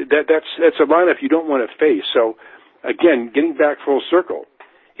 That's a lineup you don't want to face. So, again, getting back full circle,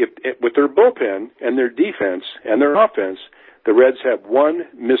 with their bullpen and their defense and their offense, the Reds have one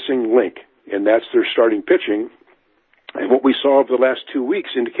missing link, and that's their starting pitching. And what we saw over the last 2 weeks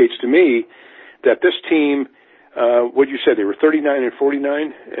indicates to me that this team, what you said, they were 39 and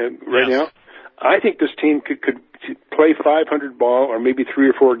 49 right now. I think this team could play 500 ball, or maybe 3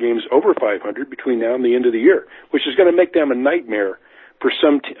 or 4 games over 500 between now and the end of the year, which is going to make them a nightmare for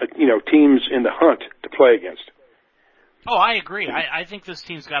some teams in the hunt to play against. Oh, I agree. I think this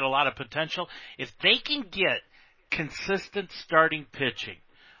team's got a lot of potential. If they can get consistent starting pitching,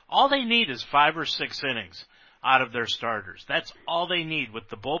 all they need is 5 or 6 innings out of their starters. That's all they need. With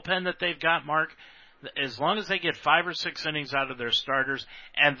the bullpen that they've got, Mark, as long as they get 5 or 6 innings out of their starters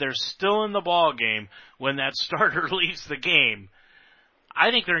and they're still in the ball game when that starter leaves the game,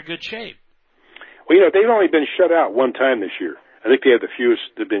 I think they're in good shape. Well, they've only been shut out one time this year. I think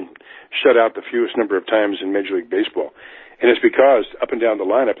they've been shut out the fewest number of times in Major League Baseball. And it's because up and down the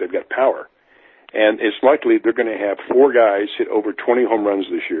lineup they've got power. And it's likely they're going to have 4 guys hit over 20 home runs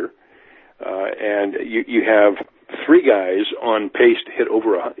this year. And you have 3 guys on pace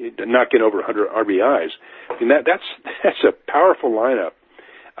to knock in over 100 RBIs. I mean, that's a powerful lineup.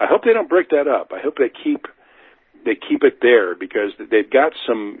 I hope they don't break that up. I hope they keep it there, because they've got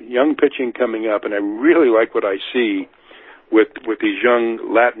some young pitching coming up, and I really like what I see with these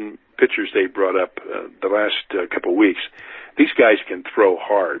young Latin pitchers they brought up the last couple of weeks. These guys can throw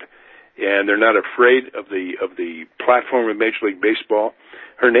hard, and they're not afraid of the platform of Major League Baseball.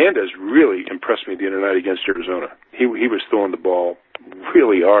 Hernandez really impressed me the other night against Arizona. He was throwing the ball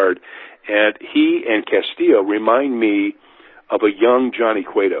really hard, and he and Castillo remind me of a young Johnny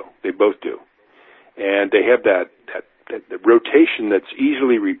Cueto. They both do, and they have that rotation that's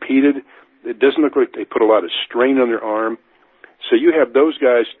easily repeated. It doesn't look like they put a lot of strain on their arm. So you have those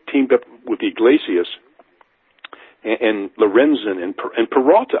guys teamed up with Iglesias and Lorenzen, and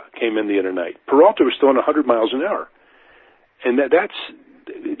Peralta came in the other night. Peralta was throwing 100 miles an hour. And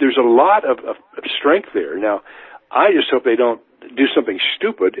there's a lot of strength there. Now, I just hope they don't do something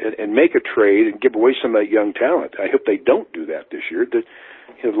stupid and make a trade and give away some of that young talent. I hope they don't do that this year.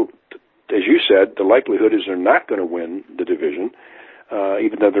 As you said, the likelihood is they're not going to win the division,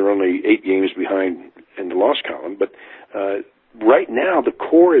 even though they're only 8 games behind in the loss column. But right now, the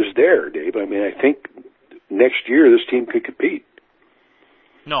core is there, Dave. I mean, I think next year this team could compete.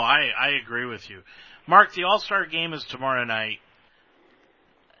 No, I agree with you. Mark, the All-Star game is tomorrow night.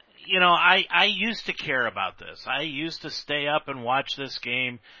 I used to care about this. I used to stay up and watch this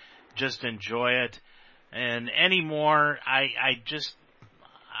game, just enjoy it. And anymore, I just,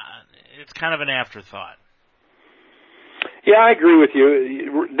 it's kind of an afterthought. Yeah, I agree with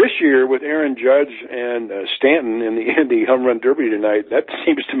you. This year, with Aaron Judge and Stanton in the home run derby tonight, that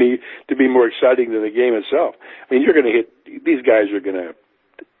seems to me to be more exciting than the game itself. I mean, these guys are going to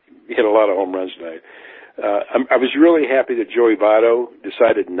hit a lot of home runs tonight. I was really happy that Joey Votto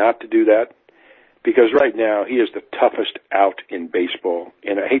decided not to do that, because right now he is the toughest out in baseball,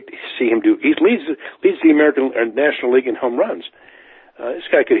 and I hate to see him he leads the American National League in home runs. This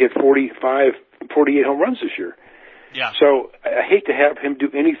guy could hit 48 home runs this year. Yeah. So I hate to have him do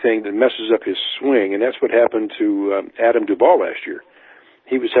anything that messes up his swing, and that's what happened to Adam Duvall last year.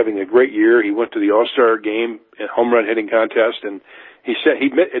 He was having a great year. He went to the All-Star game and home run hitting contest, and he said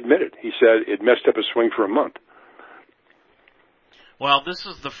it messed up his swing for a month. Well, this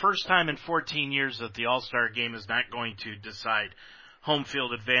is the first time in 14 years that the All-Star game is not going to decide home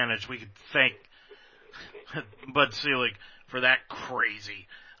field advantage. We could thank Bud Selig for that crazy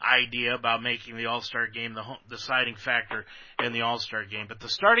idea about making the All-Star game the deciding factor in the All-Star game. But the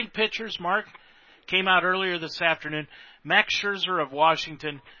starting pitchers, Mark, came out earlier this afternoon. Max Scherzer of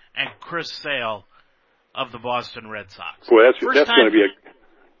Washington and Chris Sale of the Boston Red Sox. Well, that's going to be a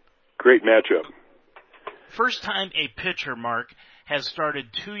great matchup. First time a pitcher, Mark, has started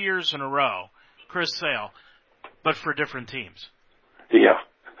 2 years in a row, Chris Sale, but for different teams. Yeah,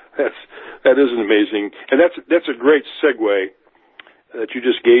 that is amazing. And that's a great segue that you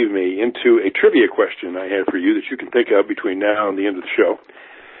just gave me into a trivia question I have for you that you can think of between now and the end of the show.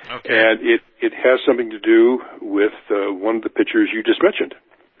 Okay. And it has something to do with one of the pitchers you just mentioned.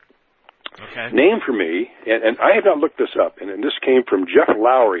 Okay. Name for me, and I have not looked this up, and this came from Jeff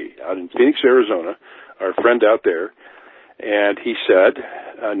Lowry out in Phoenix, Arizona, our friend out there, and he said,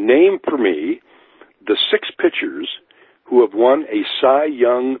 name for me the 6 pitchers who have won a Cy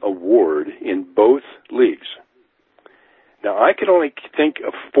Young Award in both leagues. Now, I could only think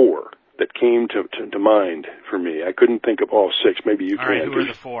of 4 that came to mind for me. I couldn't think of all 6. Maybe you can. All right, who are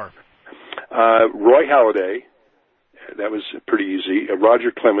the 4? Roy Halladay. That was pretty easy.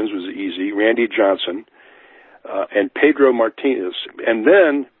 Roger Clemens was easy. Randy Johnson. And Pedro Martinez. And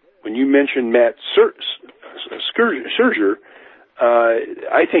then, when you mentioned Matt Scherzer,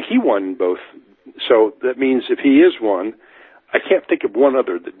 I think he won both. So that means if he is one, I can't think of one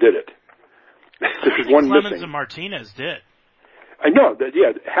other that did it. There's one Clemens missing. And Martinez did. I know that.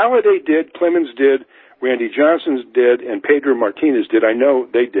 Yeah, Halladay did, Clemens did, Randy Johnson did, and Pedro Martinez did. I know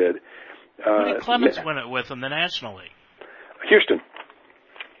they did. Who did Clemens win it with in the National League? Houston.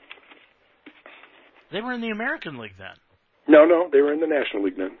 They were in the American League then. No, they were in the National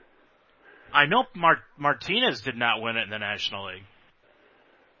League then. I know Martinez did not win it in the National League.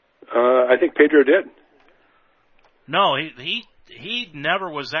 I think Pedro did. No, he never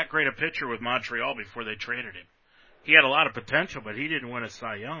was that great a pitcher with Montreal before they traded him. He had a lot of potential, but he didn't win a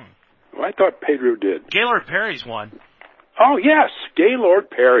Cy Young. Well, I thought Pedro did. Gaylord Perry's won. Oh, yes, Gaylord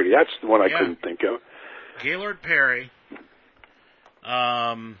Perry. That's the one I couldn't think of. Gaylord Perry.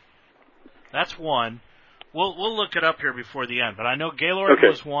 That's one. We'll look it up here before the end, but I know Gaylord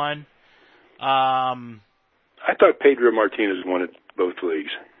was one. I thought Pedro Martinez won at both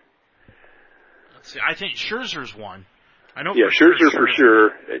leagues. Let's see. I think Scherzer's one. I know. Yeah, Scherzer for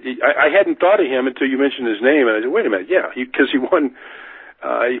sure. I hadn't thought of him until you mentioned his name, and I said, "Wait a minute, yeah," because he won.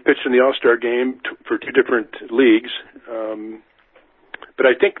 He pitched in the All-Star game for 2 different leagues. But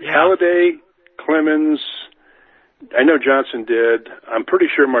I think Halladay, Clemens, I know Johnson did. I'm pretty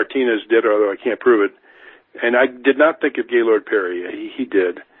sure Martinez did, although I can't prove it. And I did not think of Gaylord Perry. He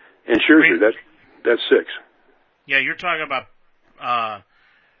did. And Scherzer, that's 6. Yeah, you're talking about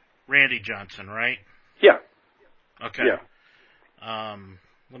Randy Johnson, right? Yeah. Okay. Yeah.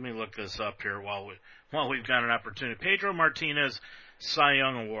 Let me look this up here while we've got an opportunity. Pedro Martinez Cy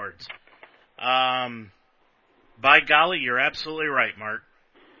Young Awards. By golly, you're absolutely right, Mark.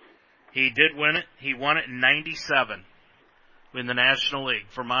 He did win it. He won it in 97 in the National League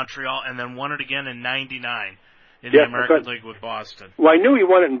for Montreal, and then won it again in 99 in the American League with Boston. Well, I knew he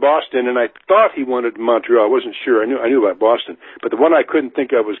won it in Boston, and I thought he won it in Montreal. I wasn't sure. I knew about Boston, but the one I couldn't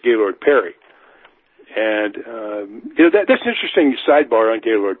think of was Gaylord Perry. And that's an interesting sidebar on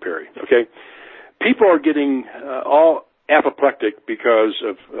Gaylord Perry. Okay, people are getting all apoplectic because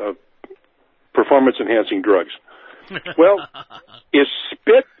of performance-enhancing drugs. Well, is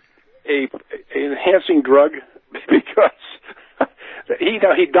spit an enhancing drug? Because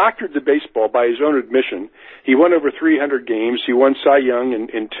he doctored the baseball by his own admission. He won over 300 games. He won Cy Young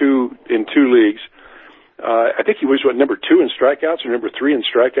in two leagues. I think he was number 2 in strikeouts or number 3 in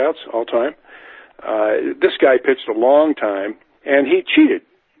strikeouts all time. This guy pitched a long time, and he cheated.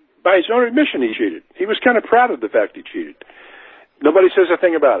 By his own admission, he cheated. He was kind of proud of the fact he cheated. Nobody says a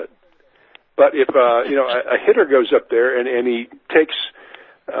thing about it. But if a hitter goes up there and he takes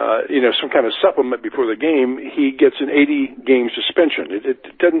some kind of supplement before the game, he gets an 80-game suspension.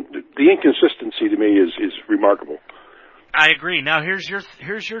 It doesn't. The inconsistency to me is remarkable. I agree. Now here's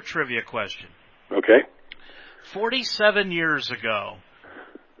your trivia question. Okay. 47 years ago,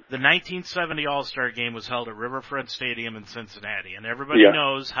 the 1970 All-Star Game was held at Riverfront Stadium in Cincinnati, and everybody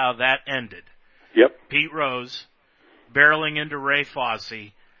knows how that ended. Yep. Pete Rose barreling into Ray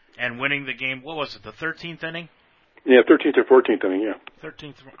Fosse and winning the game. What was it, the 13th inning? Yeah, 13th or 14th inning, yeah.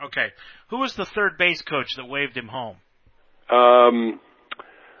 13th. Okay. Who was the third base coach that waved him home?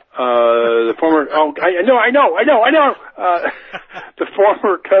 The former. Oh, I know. The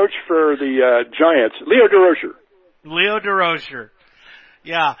former coach for the Giants, Leo Durocher. Leo Durocher.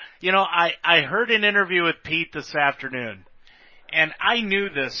 Yeah. I heard an interview with Pete this afternoon, and I knew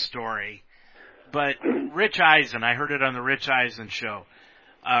this story, but Rich Eisen, I heard it on the Rich Eisen show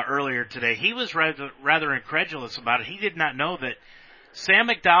earlier today. He was rather incredulous about it. He did not know that Sam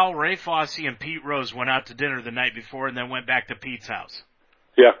McDowell, Ray Fosse, and Pete Rose went out to dinner the night before and then went back to Pete's house.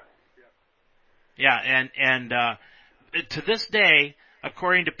 Yeah. Yeah, and to this day,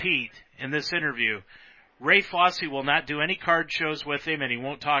 according to Pete in this interview, Ray Fosse will not do any card shows with him, and he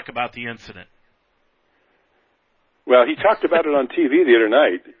won't talk about the incident. Well, he talked about it on TV the other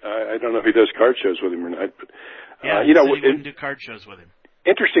night. I don't know if he does card shows with him or not. But, yeah, he said he wouldn't do card shows with him.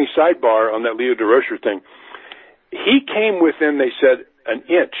 Interesting sidebar on that Leo Durocher thing. He came within, they said, an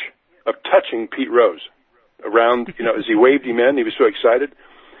inch of touching Pete Rose around, as he waved him in. He was so excited.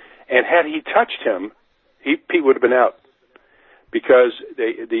 And had he touched him, Pete would have been out because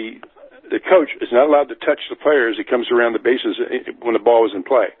the coach is not allowed to touch the player as he comes around the bases when the ball was in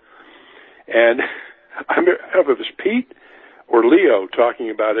play. And I don't know if it was Pete or Leo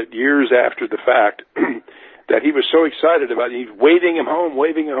talking about it years after the fact that he was so excited about it. He's waving him home.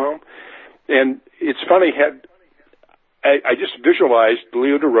 And it's funny, I just visualized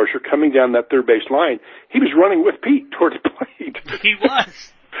Leo Durocher coming down that third base line. He was running with Pete toward the plate. He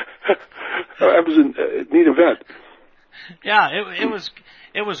was. That was a neat event. Yeah,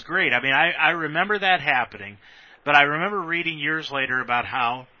 it was great. I mean, I remember that happening, but I remember reading years later about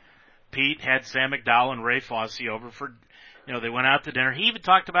how Pete had Sam McDowell and Ray Fosse over for, they went out to dinner. He even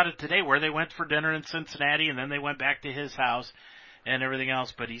talked about it today where they went for dinner in Cincinnati and then they went back to his house and everything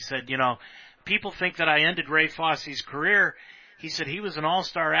else. But he said, people think that I ended Ray Fosse's career. He said he was an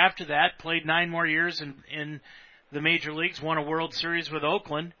all-star after that, played 9 more years in the major leagues, won a World Series with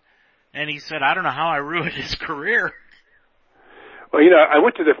Oakland. And he said, I don't know how I ruined his career. Well, I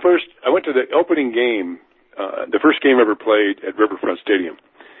went to the opening game, the first game ever played at Riverfront Stadium.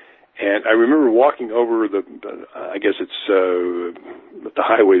 And I remember walking over I guess it's, the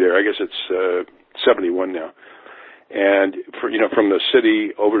highway there. I guess it's, 71 now. And from the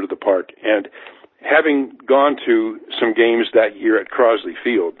city over to the park. And having gone to some games that year at Crosley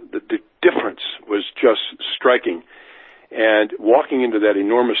Field, the difference was just striking. And walking into that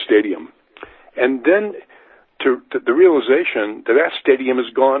enormous stadium, and then to the realization that stadium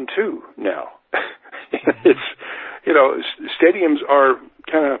is gone too now. It's, stadiums are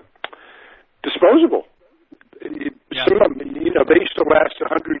kind of disposable. Some of them, they used to last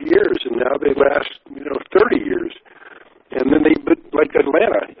 100 years, and now they last, 30 years. And then like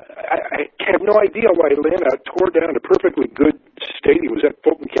Atlanta, I have no idea why Atlanta tore down a perfectly good stadium. Was that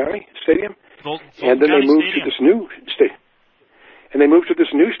Fulton County Stadium? Fulton and then County they moved Stadium. to this new stadium. And they moved to this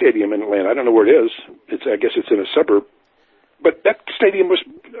new stadium in Atlanta. I don't know where it is. I guess it's in a suburb. But that stadium was,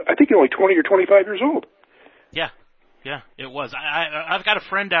 I think, only 20 or 25 years old. Yeah, it was. I've got a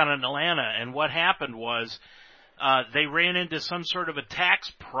friend down in Atlanta, and what happened was they ran into some sort of a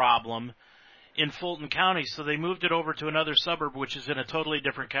tax problem in Fulton County, so they moved it over to another suburb, which is in a totally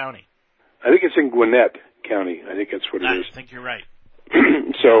different county. I think it's in Gwinnett County. I think that's what it is. I think you're right.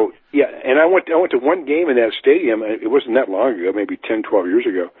 So, yeah, and I went to one game in that stadium. It wasn't that long ago, maybe 10, 12 years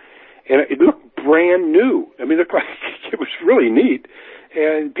ago. And it looked brand new. I mean, it looked like it was really neat.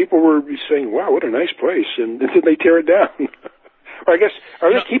 And people were saying, wow, what a nice place. And then they tear it down. Or I guess,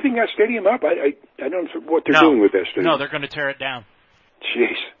 are they keeping that stadium up? I don't know what they're doing with that stadium. No, they're going to tear it down.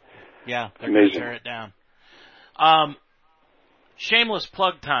 Jeez. Yeah, they're going to tear it down. Shameless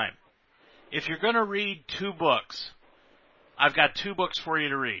plug time. If you're going to read 2 books, I've got 2 books for you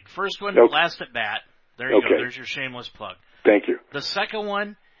to read. First one, Last at Bat. There you go. There's your shameless plug. Thank you. The second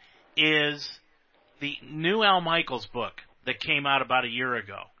one is the new Al Michaels book that came out about a year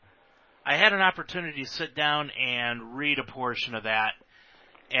ago. I had an opportunity to sit down and read a portion of that,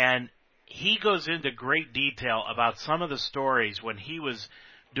 and he goes into great detail about some of the stories when he was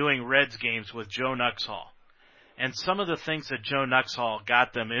doing Reds games with Joe Nuxhall, and some of the things that Joe Nuxhall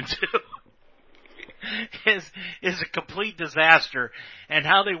got them into. is a complete disaster, and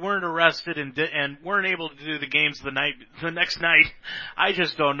how they weren't arrested and weren't able to do the games the next night, I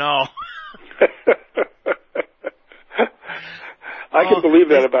just don't know. I can believe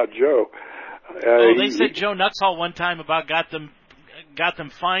that about Joe. They said Joe Nuxhall one time about got them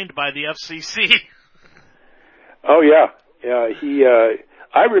fined by the FCC. Oh yeah.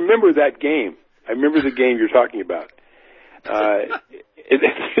 I remember that game. I remember the game you're talking about.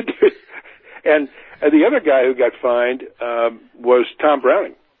 And the other guy who got fined was Tom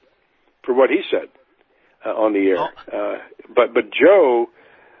Browning for what he said on the air. But Joe,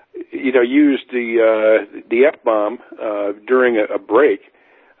 used the F-bomb during a break.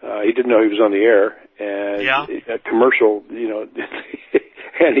 He didn't know he was on the air, and a commercial,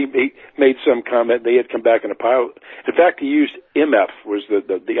 and he made some comment. They had come back in a pile. In fact, he used MF was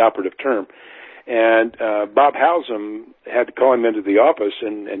the operative term. And Bob Howsam had to call him into the office,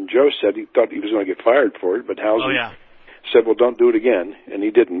 and Joe said he thought he was going to get fired for it, but Howsam said, well, don't do it again, and he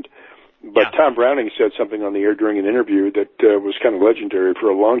didn't. But Tom Browning said something on the air during an interview that was kind of legendary for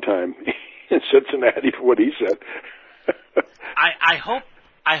a long time in Cincinnati for what he said.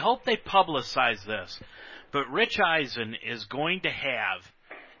 I hope they publicize this, but Rich Eisen is going to have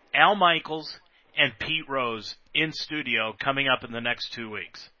Al Michaels and Pete Rose in studio coming up in the next 2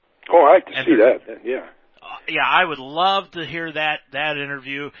 weeks. Oh, I can see that, yeah. Yeah, I would love to hear that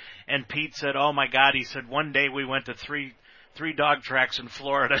interview. And Pete said, oh, my God, he said, one day we went to three dog tracks in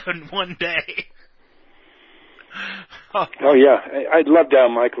Florida in one day. Oh, yeah. I loved Al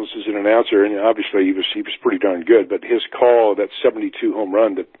Michaels as an announcer, and obviously he was pretty darn good. But his call, that 72 home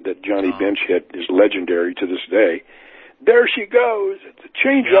run that Johnny Bench hit, is legendary to this day. There she goes. It's a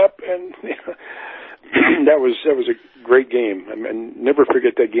change up, and that was a great game. I mean, never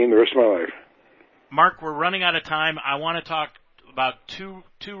forget that game the rest of my life. Mark, we're running out of time. I want to talk about two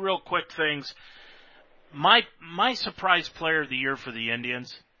real quick things. My surprise player of the year for the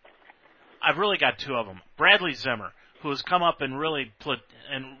Indians, I've really got two of them. Bradley Zimmer, who has come up and really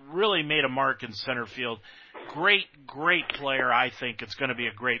made a mark in center field. Great player. I think it's going to be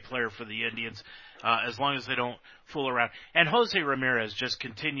a great player for the Indians as long as they don't fool around. And Jose Ramirez just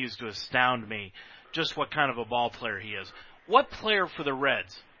continues to astound me, just what kind of a ball player he is. What player for the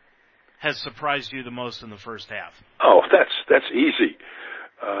Reds has surprised you the most in the first half? Oh, that's easy.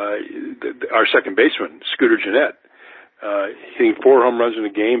 Our second baseman, Scooter Gennett, hitting 4 home runs in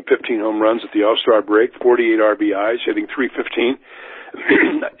a game, 15 home runs at the All-Star break, 48 RBIs, hitting .315.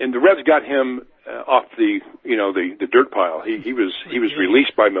 And the Reds got him off the dirt pile. He was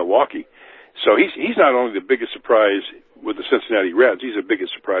released by Milwaukee. So he's not only the biggest surprise with the Cincinnati Reds, he's the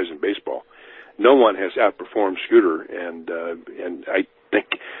biggest surprise in baseball. No one has outperformed Scooter, and I think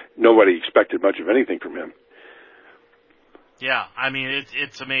nobody expected much of anything from him. Yeah, I mean,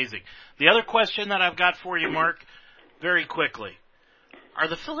 it's amazing. The other question that I've got for you, Mark, very quickly, are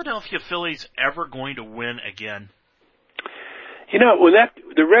the Philadelphia Phillies ever going to win again? When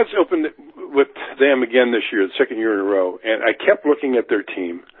the Reds opened with them again this year, the second year in a row, and I kept looking at their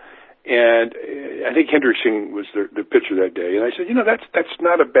team, and I think Hendrickson was the pitcher that day, and I said, that's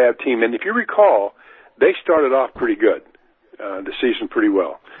not a bad team. And if you recall, they started off pretty good, the season pretty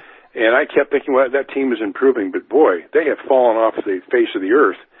well. And I kept thinking, well, that team is improving, but boy, they have fallen off the face of the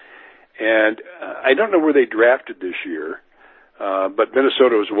earth. And I don't know where they drafted this year, but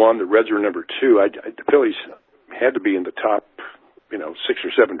Minnesota was 1, the Reds were number 2. The Phillies had to be in the top, 6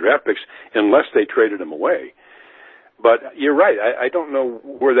 or 7 draft picks unless they traded them away. But you're right, I don't know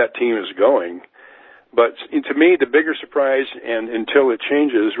where that team is going. But to me, the bigger surprise, and until it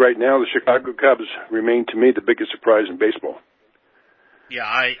changes, right now the Chicago Cubs remain to me the biggest surprise in baseball. Yeah,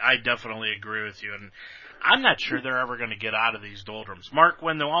 I definitely agree with you, and I'm not sure they're ever going to get out of these doldrums. Mark,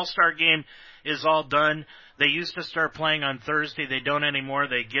 when the All-Star game is all done, they used to start playing on Thursday. They don't anymore.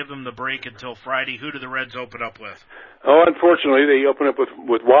 They give them the break until Friday. Who do the Reds open up with? Oh, unfortunately, they open up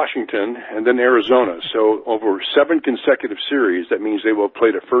with Washington and then Arizona. So over 7 consecutive series, that means they will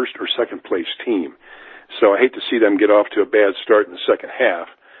play the first or second place team. So I hate to see them get off to a bad start in the second half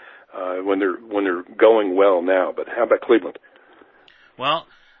when they're going well now. But how about Cleveland? Well,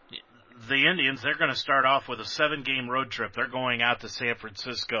 the Indians, they're going to start off with a 7-game road trip. They're going out to San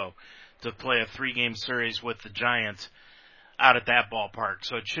Francisco to play a 3-game series with the Giants out at that ballpark.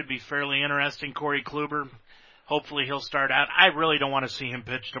 So it should be fairly interesting. Corey Kluber, hopefully he'll start out. I really don't want to see him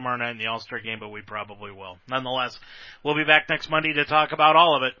pitch tomorrow night in the All-Star game, but we probably will. Nonetheless, we'll be back next Monday to talk about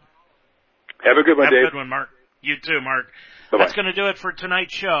all of it. Have a good one, Dave. Have a good one, Mark. You too, Mark. Bye-bye. That's going to do it for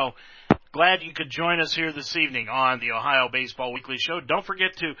tonight's show. Glad you could join us here this evening on the Ohio Baseball Weekly Show. Don't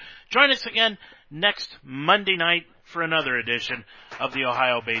forget to join us again next Monday night for another edition of the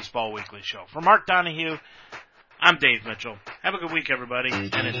Ohio Baseball Weekly Show. For Mark Donahue, I'm Dave Mitchell. Have a good week, everybody,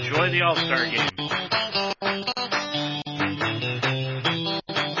 and enjoy the All-Star Game.